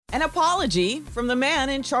An apology from the man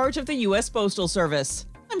in charge of the U.S. Postal Service.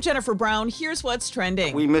 I'm Jennifer Brown. Here's what's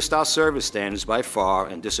trending. We missed our service standards by far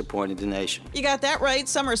and disappointed the nation. You got that right.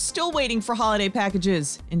 Some are still waiting for holiday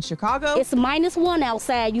packages. In Chicago, it's -1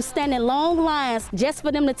 outside. You stand in long lines just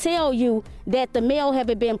for them to tell you that the mail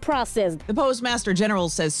haven't been processed. The Postmaster General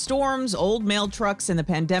says storms, old mail trucks, and the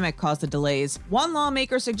pandemic caused the delays. One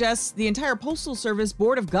lawmaker suggests the entire Postal Service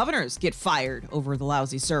Board of Governors get fired over the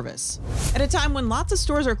lousy service. At a time when lots of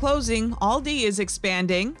stores are closing, Aldi is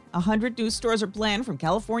expanding. 100 new stores are planned from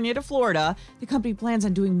California to Florida. The company plans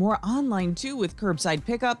on doing more online too, with curbside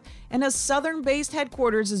pickup, and a southern-based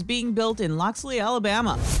headquarters is being built in Loxley,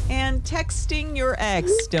 Alabama. And texting your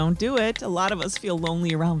ex, don't do it. A lot of us feel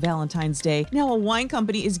lonely around Valentine's Day. Now a wine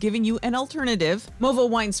company is giving you an alternative. Movo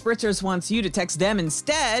Wine Spritzers wants you to text them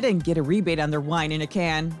instead and get a rebate on their wine in a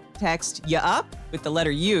can. Text "ya up" with the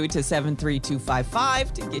letter U to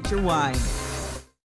 73255 to get your wine.